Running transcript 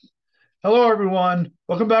Hello, everyone.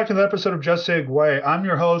 Welcome back to the episode of Just Say Guay. I'm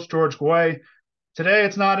your host, George Guay. Today,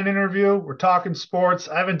 it's not an interview. We're talking sports.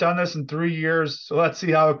 I haven't done this in 3 years, so let's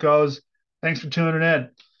see how it goes. Thanks for tuning in.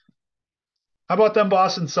 How about them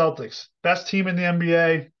Boston Celtics? Best team in the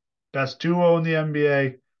NBA, best duo in the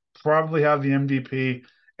NBA, probably have the MVP.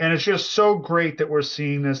 And it's just so great that we're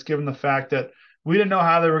seeing this, given the fact that we didn't know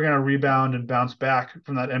how they were going to rebound and bounce back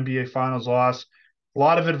from that NBA Finals loss. A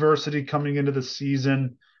lot of adversity coming into the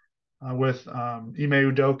season with Ime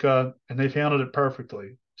Udoka, and they've handled it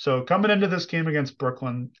perfectly. So coming into this game against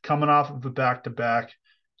Brooklyn, coming off of a back-to-back,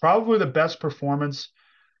 probably the best performance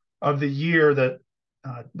of the year that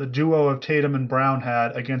the duo of Tatum and Brown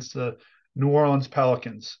had against the New Orleans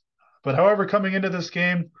Pelicans. But however, coming into this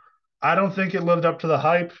game, I don't think it lived up to the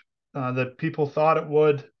hype that people thought it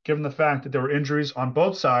would, given the fact that there were injuries on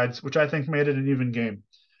both sides, which I think made it an even game.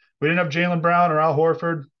 We didn't have Jaylen Brown or Al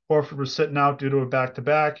Horford. Horford was sitting out due to a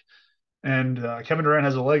back-to-back and Kevin Durant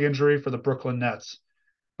has a leg injury for the Brooklyn Nets.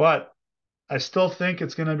 But I still think it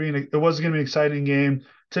was going to be an exciting game.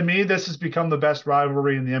 To me, this has become the best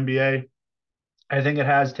rivalry in the NBA. I think it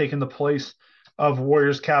has taken the place of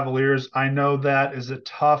Warriors Cavaliers. I know that is a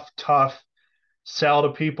tough sell to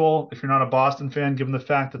people if you're not a Boston fan, given the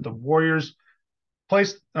fact that the Warriors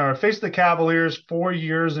faced the Cavaliers 4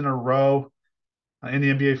 years in a row in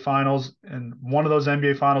the NBA Finals, and one of those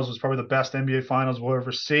NBA Finals was probably the best NBA Finals we'll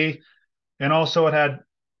ever see. And also, it had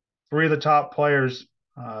three of the top players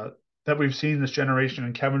that we've seen this generation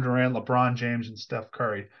in Kevin Durant, LeBron James, and Steph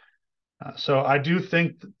Curry. So I do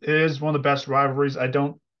think it is one of the best rivalries. I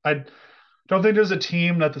don't think there's a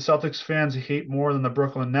team that the Celtics fans hate more than the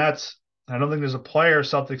Brooklyn Nets. I don't think there's a player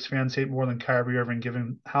Celtics fans hate more than Kyrie Irving,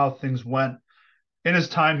 given how things went in his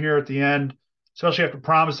time here at the end, especially after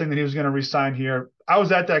promising that he was going to resign here. I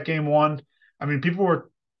was at that game one. I mean, people were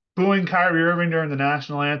booing Kyrie Irving during the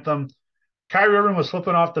national anthem. Kyrie Irving was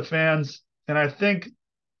flipping off the fans, and I think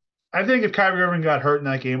if Kyrie Irving got hurt in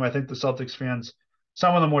that game, I think the Celtics fans,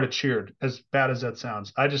 some of them would have cheered. As bad as that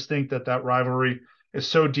sounds, I just think that rivalry is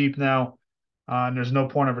so deep now, and there's no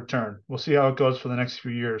point of return. We'll see how it goes for the next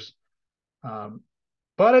few years. Um,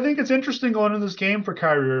 but I think it's interesting going into this game for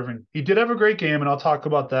Kyrie Irving. He did have a great game, and I'll talk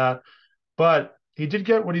about that. But he did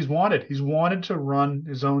get what he's wanted. He's wanted to run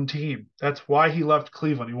his own team. That's why he left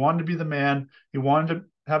Cleveland. He wanted to be the man. He wanted to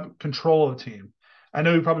have control of the team. I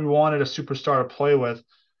know he probably wanted a superstar to play with,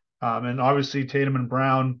 and obviously Tatum and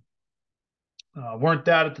Brown weren't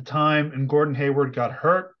that at the time, and Gordon Hayward got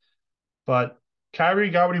hurt. But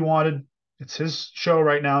Kyrie got what he wanted. It's his show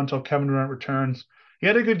right now until Kevin Durant returns. He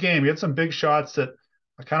had a good game. He had some big shots that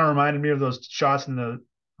kind of reminded me of those shots in the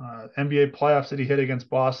NBA playoffs that he hit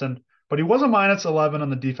against Boston. But he was a minus 11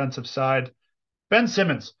 on the defensive side. Ben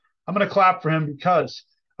Simmons, I'm going to clap for him because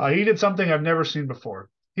he did something I've never seen before.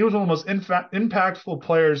 He was one of the most impactful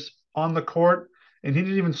players on the court, and he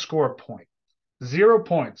didn't even score a point. 0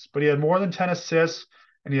 points, but he had more than 10 assists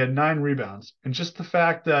and he had 9 rebounds. And just the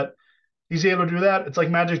fact that he's able to do that, it's like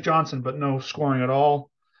Magic Johnson, but no scoring at all.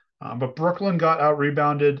 But Brooklyn got out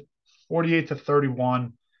rebounded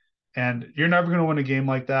 48-31, and you're never going to win a game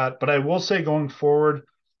like that. But I will say going forward,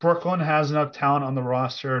 Brooklyn has enough talent on the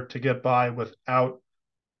roster to get by without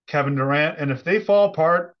Kevin Durant. And if they fall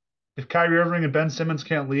apart, if Kyrie Irving and Ben Simmons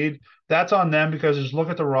can't lead, that's on them because just look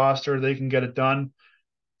at the roster, they can get it done.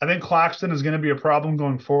 I think Claxton is going to be a problem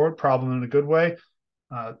going forward, problem in a good way.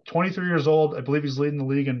 23 years old. I believe he's leading the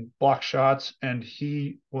league in block shots, and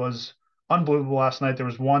he was unbelievable last night. There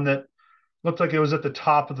was one that looked like it was at the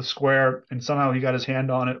top of the square, and somehow he got his hand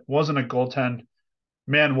on it. Wasn't a goaltend.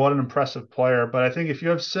 Man, what an impressive player. But I think if you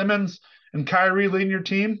have Simmons and Kyrie leading your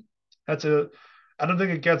team, that's a I don't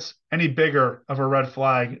think it gets any bigger of a red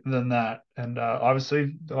flag than that. And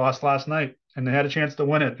obviously, they lost last night, and they had a chance to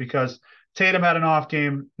win it because Tatum had an off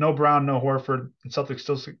game, no Brown, no Horford, and Celtics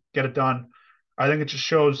still get it done. I think it just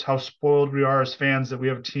shows how spoiled we are as fans that we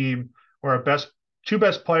have a team where our two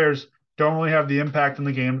best players don't really have the impact in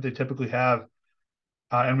the game that they typically have,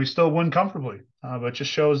 and we still win comfortably. But it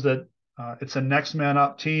just shows that it's a next man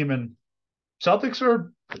up team, and Celtics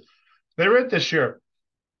they're it this year.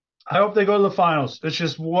 I hope they go to the finals. It's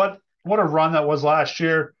just what a run that was last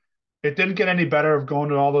year. It didn't get any better of going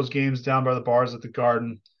to all those games down by the bars at the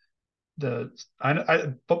Garden. But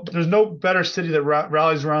there's no better city that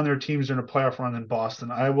rallies around their teams during a playoff run than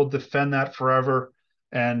Boston. I will defend that forever,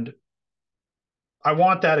 and I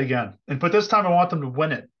want that again. But this time I want them to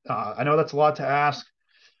win it. I know that's a lot to ask.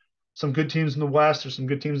 Some good teams in the West or some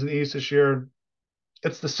good teams in the East this year.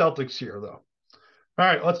 It's the Celtics here, though. All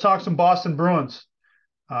right, let's talk some Boston Bruins.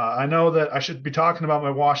 I know that I should be talking about my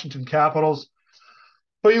Washington Capitals,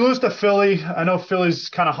 But you lose to Philly. I know Philly's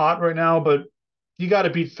kind of hot right now, but you got to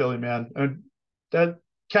beat Philly, man. And that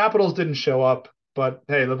Capitals didn't show up, but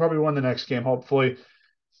hey, they'll probably win the next game, hopefully.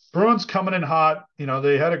 Bruins coming in hot.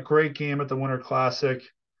 They had a great game at the Winter Classic.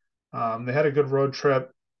 They had a good road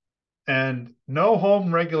trip and no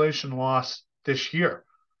home regulation loss this year.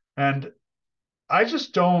 And I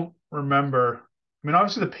just don't remember. I mean,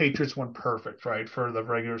 obviously the Patriots went perfect, right, for the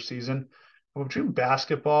regular season. But between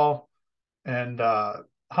basketball and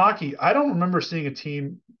hockey, I don't remember seeing a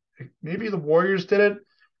team. Maybe the Warriors did it,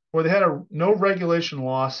 where they had no regulation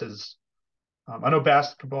losses. I know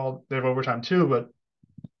basketball they have overtime too, but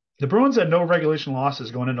the Bruins had no regulation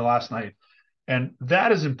losses going into last night, and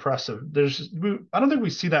that is impressive. I don't think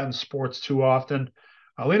we see that in sports too often.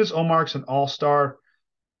 Linus Omark's an all-star,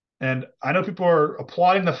 and I know people are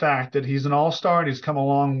applauding the fact that he's an all-star and he's come a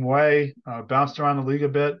long way, bounced around the league a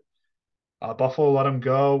bit. Buffalo let him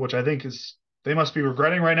go, which I think is they must be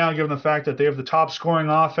regretting right now, given the fact that they have the top scoring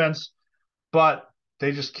offense, but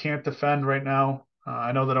they just can't defend right now.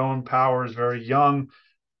 I know that Owen Power is very young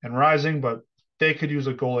and rising, but they could use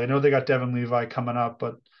a goalie. I know they got Devin Levi coming up,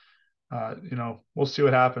 but we'll see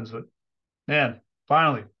what happens. But man,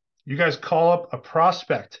 finally, you guys call up a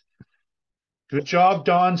prospect. Good job,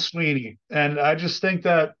 Don Sweeney. And I just think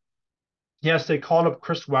that yes, they called up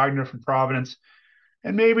Chris Wagner from Providence,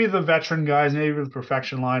 and maybe the veteran guys, maybe the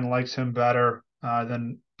perfection line likes him better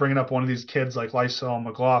than bringing up one of these kids like Lysell,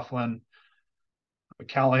 McLaughlin,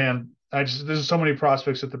 Callahan. There's so many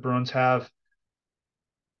prospects that the Bruins have.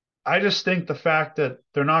 I just think the fact that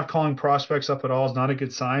they're not calling prospects up at all is not a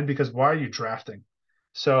good sign because why are you drafting?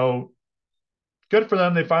 So good for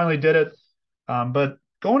them. They finally did it. But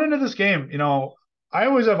going into this game, I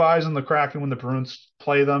always have eyes on the Kraken when the Bruins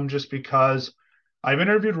play them just because I've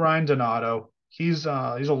interviewed Ryan Donato. He's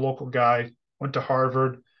a local guy, went to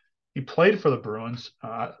Harvard. He played for the Bruins.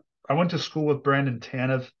 I went to school with Brandon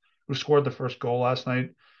Tanev, who scored the first goal last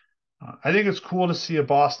night. I think it's cool to see a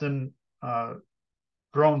Boston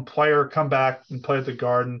grown player come back and play at the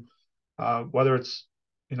Garden, whether it's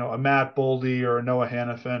a Matt Boldy or a Noah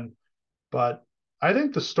Hannafin. But I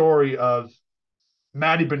think the story of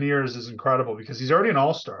Matty Beniers is incredible because he's already an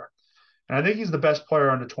all-star. And I think he's the best player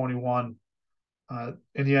under 21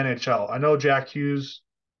 in the NHL. I know Jack Hughes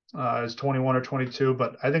is 21 or 22,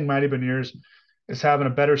 but I think Matty Beniers is having a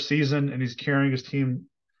better season and he's carrying his team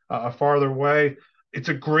a farther way. It's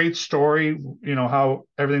a great story, how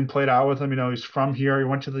everything played out with him. He's from here. He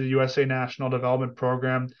went to the USA National Development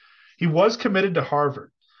Program. He was committed to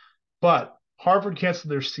Harvard, but Harvard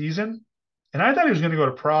canceled their season. And I thought he was going to go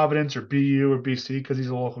to Providence or BU or BC because he's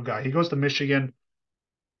a local guy. He goes to Michigan,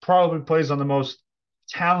 probably plays on the most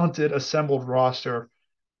talented assembled roster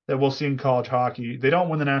that we'll see in college hockey. They don't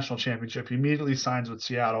win the national championship. He immediately signs with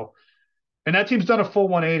Seattle. And that team's done a full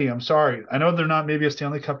 180. I'm sorry. I know they're not maybe a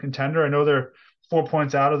Stanley Cup contender. I know they're 4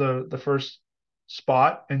 points out of the first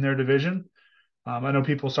spot in their division. I know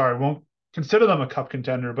people, sorry, won't consider them a cup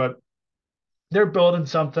contender, but they're building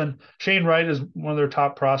something. Shane Wright is one of their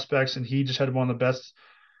top prospects, and he just had one of the best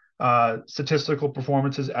statistical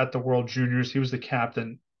performances at the World Juniors. He was the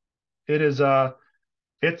captain. It's going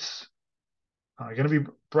to be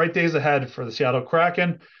bright days ahead for the Seattle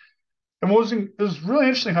Kraken. And it was really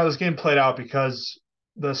interesting how this game played out because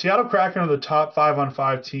the Seattle Kraken are the top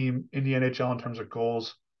 5-on-5 team in the NHL in terms of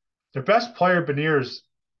goals. Their best player, Beniers,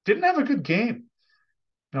 didn't have a good game.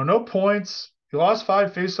 No points. He lost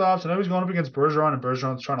 5 faceoffs. I know he's going up against Bergeron, and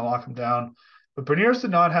Bergeron's trying to lock him down. But Beniers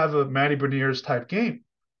did not have a Matty Beniers type game.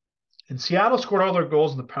 And Seattle scored all their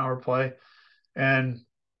goals in the power play. And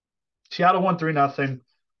Seattle won 3-0.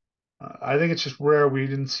 I think it's just rare we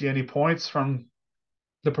didn't see any points from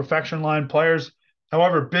the perfection line players.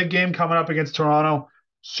 However, big game coming up against Toronto,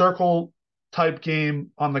 circle type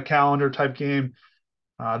game on the calendar type game.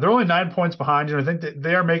 They're only 9 points behind you. I think that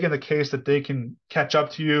they are making the case that they can catch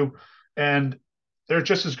up to you, and they're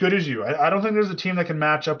just as good as you. I don't think there's a team that can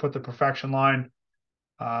match up with the perfection line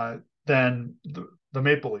than the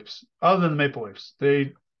Maple Leafs. Other than the Maple Leafs,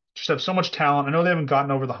 they just have so much talent. I know they haven't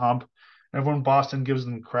gotten over the hump. Everyone in Boston gives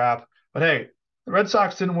them crap, but hey, the Red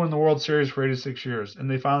Sox didn't win the World Series for 86 years, and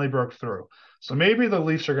they finally broke through. So maybe the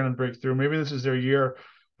Leafs are going to break through. Maybe this is their year.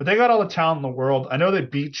 But they got all the talent in the world. I know they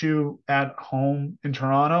beat you at home in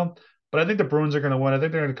Toronto, but I think the Bruins are going to win. I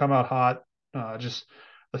think they're going to come out hot. Just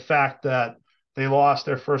the fact that they lost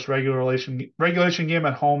their first regulation game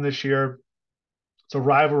at home this year. It's a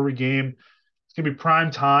rivalry game. It's going to be prime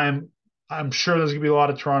time. I'm sure there's going to be a lot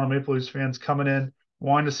of Toronto Maple Leafs fans coming in,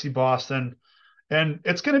 wanting to see Boston. And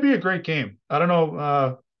it's going to be a great game. I don't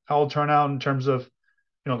know how it'll turn out in terms of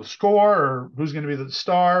the score or who's going to be the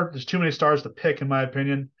star. There's too many stars to pick, in my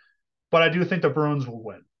opinion. But I do think the Bruins will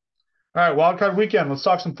win. All right, Wild Card Weekend. Let's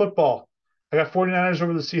talk some football. I got 49ers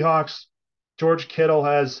over the Seahawks. George Kittle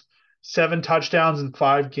has 7 touchdowns in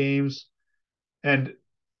 5 games. And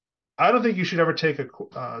I don't think you should ever take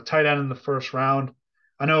a tight end in the first round.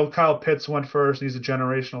 I know Kyle Pitts went first, and he's a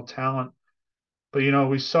generational talent. But,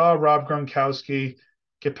 we saw Rob Gronkowski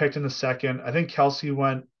get picked in the second. I think Kelsey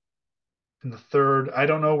went in the third. I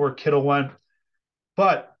don't know where Kittle went.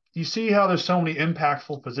 But you see how there's so many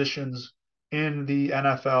impactful positions in the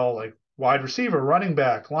NFL, like wide receiver, running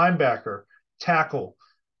back, linebacker, tackle.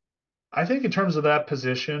 I think in terms of that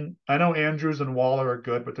position, I know Andrews and Waller are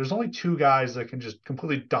good, but there's only 2 guys that can just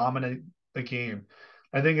completely dominate the game.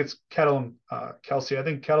 I think it's Kittle and Kelsey. I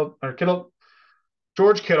think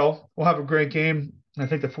George Kittle will have a great game. I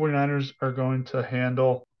think the 49ers are going to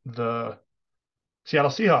handle the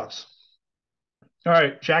Seattle Seahawks. All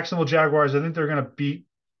right, Jacksonville Jaguars. I think they're going to beat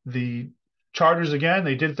the Chargers again.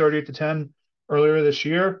 They did 38-10 earlier this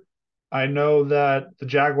year. I know that the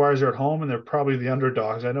Jaguars are at home and they're probably the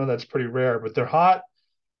underdogs. I know that's pretty rare, but they're hot.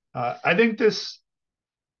 I think this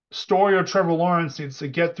story of Trevor Lawrence needs to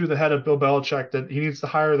get through the head of Bill Belichick, that he needs to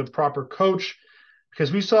hire the proper coach,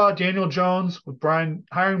 because we saw Daniel Jones with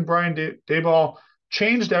hiring Brian Daboll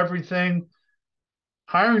changed everything.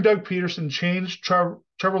 Hiring Doug Peterson changed Trevor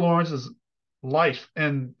Lawrence's life,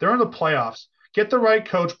 and they're in the playoffs. Get the right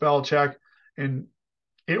coach, Belichick, and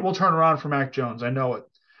it will turn around for Mac Jones. I know it.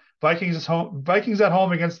 Vikings at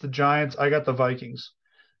home against the Giants. I got the Vikings.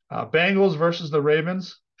 Bengals versus the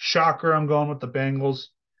Ravens. Shocker, I'm going with the Bengals.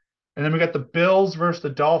 And then we got the Bills versus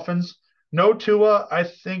the Dolphins. No Tua. I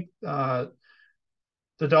think the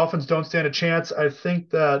Dolphins don't stand a chance. I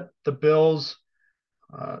think that the Bills,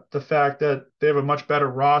 the fact that they have a much better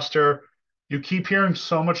roster. You keep hearing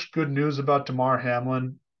so much good news about Damar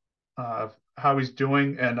Hamlin, how he's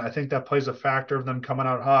doing, and I think that plays a factor of them coming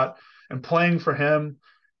out hot and playing for him.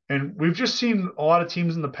 And we've just seen a lot of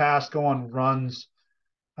teams in the past go on runs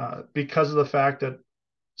because of the fact that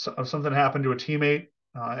something happened to a teammate.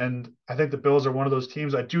 And I think the Bills are one of those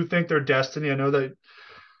teams. I do think they're destiny. I know that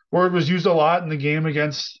word was used a lot in the game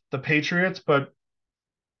against the Patriots, but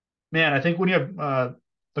man, I think when you have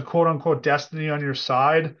the quote unquote destiny on your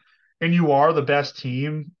side and you are the best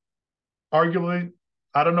team, arguably,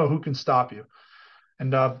 I don't know who can stop you.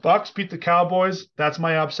 And Bucks beat the Cowboys. That's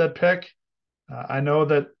my upset pick. I know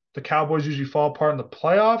that the Cowboys usually fall apart in the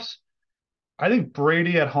playoffs. I think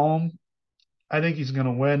Brady at home, I think he's going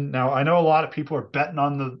to win. Now, I know a lot of people are betting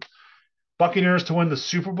on the Buccaneers to win the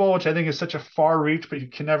Super Bowl, which I think is such a far reach, but you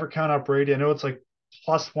can never count out Brady. I know it's like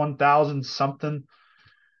plus 1,000 something.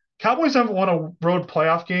 Cowboys haven't won a road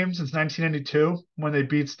playoff game since 1992 when they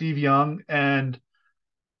beat Steve Young and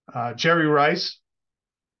Jerry Rice.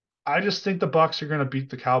 I just think the Bucks are going to beat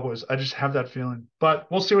the Cowboys. I just have that feeling. But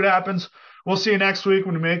we'll see what happens. We'll see you next week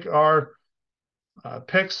when we make our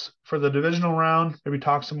picks for the divisional round. Maybe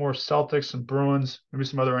talk some more Celtics and Bruins, maybe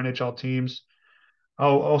some other NHL teams.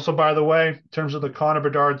 Oh, also, by the way, in terms of the Connor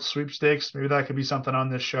Bedard sweepstakes, maybe that could be something on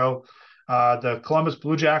this show. The Columbus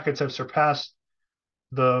Blue Jackets have surpassed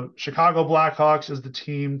the Chicago Blackhawks as the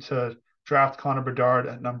team to draft Connor Bedard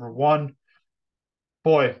at number 1.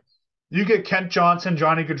 Boy, you get Kent Johnson,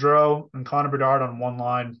 Johnny Gaudreau, and Connor Bedard on one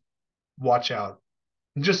line. Watch out.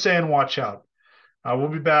 I'm just saying, watch out. We'll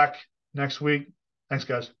be back next week. Thanks,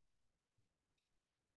 guys.